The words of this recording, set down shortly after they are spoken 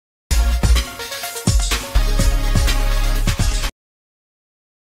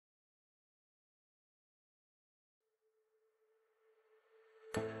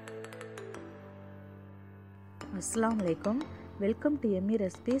அஸ்ஸலாமு அலைக்கும். Welcome to Emmy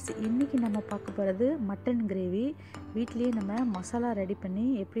recipes. இன்றைக்கி நம்ம பார்க்க போகிறது மட்டன் கிரேவி. வீட்லேயே நம்ம மசாலா ரெடி பண்ணி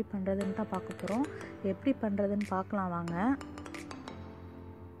எப்படி பண்ணுறதுன்னு தான் பார்க்க போகிறோம். எப்படி பண்ணுறதுன்னு பார்க்கலாம் வாங்க.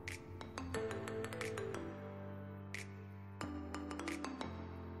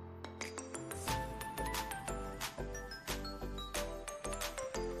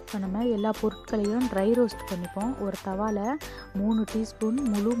 இப்போ நம்ம எல்லா பொருட்களையும் ட்ரை ரோஸ்ட் பண்ணிப்போம். ஒரு தவாவில் 3 டீஸ்பூன்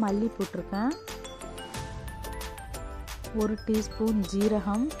முழு மல்லி போட்டிருக்கேன், 1 டீஸ்பூன்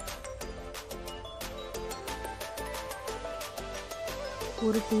ஜீரகம்,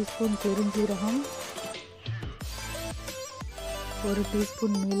 1 டீஸ்பூன் பெருஞ்சீரகம், 1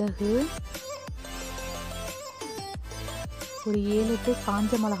 டீஸ்பூன் மிளகு, ஒரு 7-8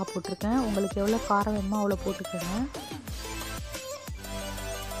 காஞ்ச மிளகா போட்டிருக்கேன். உங்களுக்கு எவ்வளோ காரம் வேணுமோ அவ்வளோ போட்டுக்கோங்க.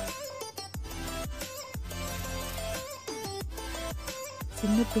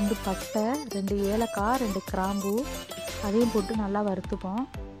 சின்ன துண்டு பட்டை, 2 ஏலக்காய், 2 கிராம்பு, அதையும் போட்டு நல்லா வறுத்துப்போம்.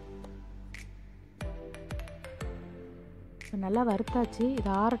 இப்போ நல்லா வறுத்தாச்சு. இது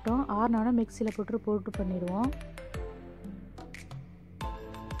ஆறட்டும். ஆறினோடனே மிக்சியில் போட்டு பண்ணிடுவோம்.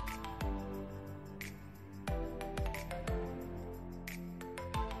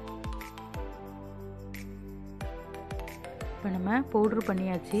 இப்போ நம்ம பவுட்ரு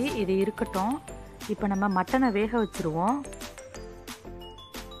பண்ணியாச்சு. இது இருக்கட்டும். இப்போ நம்ம மட்டனை வேக வச்சுருவோம்.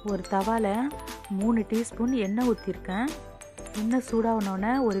 ஒரு தவாவில் 3 டீஸ்பூன் எண்ணெய் ஊற்றிருக்கேன். எண்ணெய்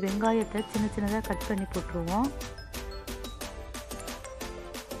சூடாகணுன்னே ஒரு வெங்காயத்தை சின்ன சின்னதாக கட் பண்ணி போட்டுருவோம்.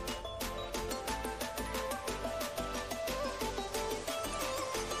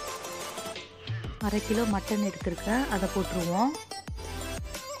 அரை கிலோ மட்டன் எடுத்துருக்கேன், அதை போட்டுருவோம்.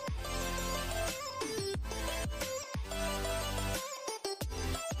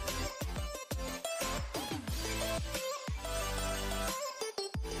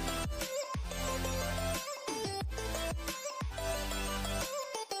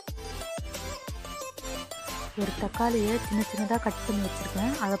 ஒரு தக்காளியை சின்ன சின்னதாக கட் பண்ணி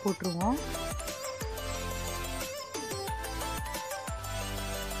வச்சுருக்கேன், அதை போட்டுருவோம்.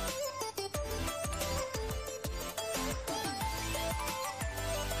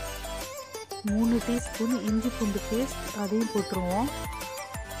 மூணு டீஸ்பூன் இஞ்சி பூண்டு பேஸ்ட், அதையும் போட்டுருவோம்.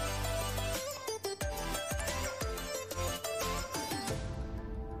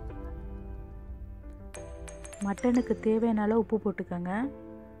 மட்டனுக்கு தேவையான அளவு உப்பு போட்டுக்கோங்க.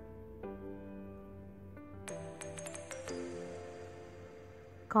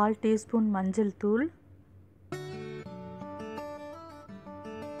 கால் டீஸ்பூன் மஞ்சள் தூள்,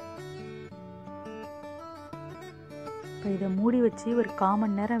 இப்போ இதை மூடி வச்சு ஒரு 1/4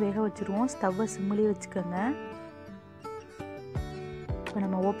 மணி நேரம் வேக வச்சுருவோம். ஸ்டவ்வை சிம்மிலே வச்சுக்கோங்க. இப்போ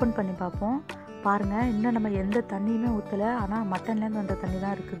நம்ம ஓப்பன் பண்ணி பார்ப்போம். பாருங்கள், இன்னும் நம்ம எந்த தண்ணியுமே ஊற்றலை, ஆனால் மட்டன்லேருந்து வந்த தண்ணி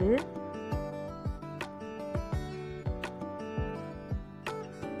தான் இருக்குது.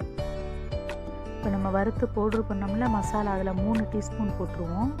 இப்போ நம்ம வறுத்து பவுட்ரு பண்ணோம்ல மசாலா, அதில் 3 டீஸ்பூன்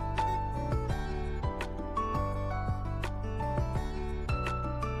போட்டுருவோம்.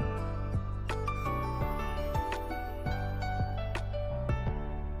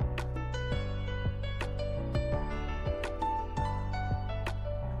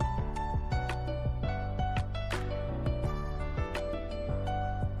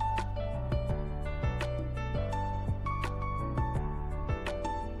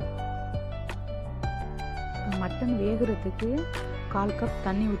 மட்டன் வேகிறதுக்கு 1/4 கப்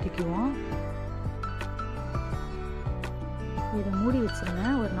தண்ணி ஊற்றிக்குவோம். இதை மூடி வச்சுருங்க.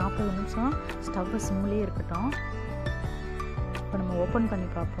 ஒரு 40 நிமிஷம் ஸ்டவ்வை சிம்மிலே இருக்கட்டும். இப்போ நம்ம ஓப்பன் பண்ணி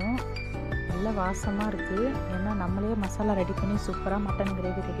பார்ப்போம். நல்ல வாசமாக இருக்குது. ஏன்னா நம்மளே மசாலா ரெடி பண்ணி சூப்பராக மட்டன்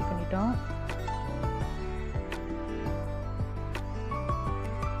கிரேவி ரெடி பண்ணிட்டோம்.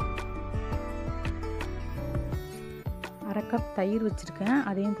 அரை கப் தயிர் வச்சுருக்கேன்,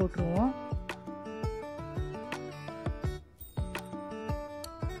 அதையும் போட்டுருவோம்.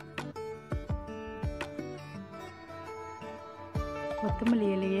 கொத்தமல்லி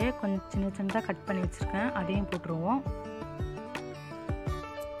இலையை கொஞ்சம் சின்ன சின்னதாக கட் பண்ணி வச்சுருக்கேன், அதையும் போட்டுருவோம்.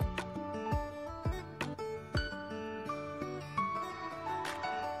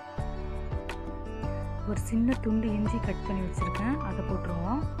 ஒரு சின்ன துண்டு இஞ்சி கட் பண்ணி வச்சுருக்கேன், அதை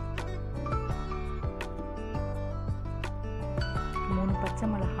போட்டுருவோம். 3 பச்சை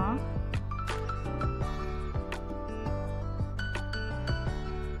மிளகாய்,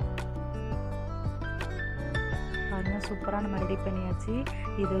 பாருங்கள், சூப்பராக நம்ம ரெடி பண்ணியாச்சு.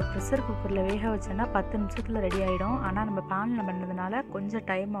 இது ப்ரெஷர் குக்கரில் வேக வச்சோன்னா 10 நிமிஷத்தில் ரெடி ஆகிடும். ஆனால் நம்ம பேனில் பண்ணதுனால கொஞ்சம்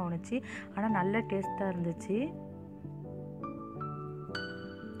டைம் ஆகுனுச்சு. ஆனால் நல்ல டேஸ்ட்டாக இருந்துச்சு.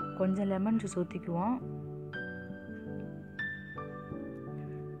 கொஞ்சம் லெமன் ஜூஸ் ஊற்றிக்குவோம்.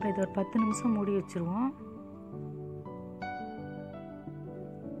 இப்போ இது ஒரு 10 நிமிஷம் மூடி வச்சுருவோம்.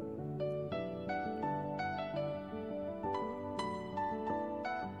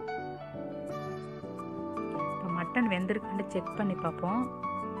 மட்டன் வெந்திருக்கான்னு செக் பண்ணி பார்ப்போம்.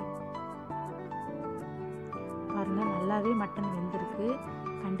 பாருங்கள், நல்லாவே மட்டன் வெந்திருக்கு.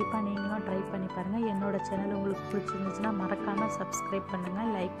 கண்டிப்பாக நீங்களும் ட்ரை பண்ணி பாருங்கள். என்னோடய சேனல் உங்களுக்கு பிடிச்சிருந்துச்சுன்னா மறக்காமல் சப்ஸ்கிரைப்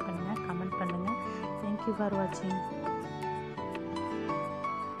பண்ணுங்கள், லைக் பண்ணுங்கள், கமெண்ட் பண்ணுங்கள். தேங்க்யூ ஃபார் வாட்சிங்.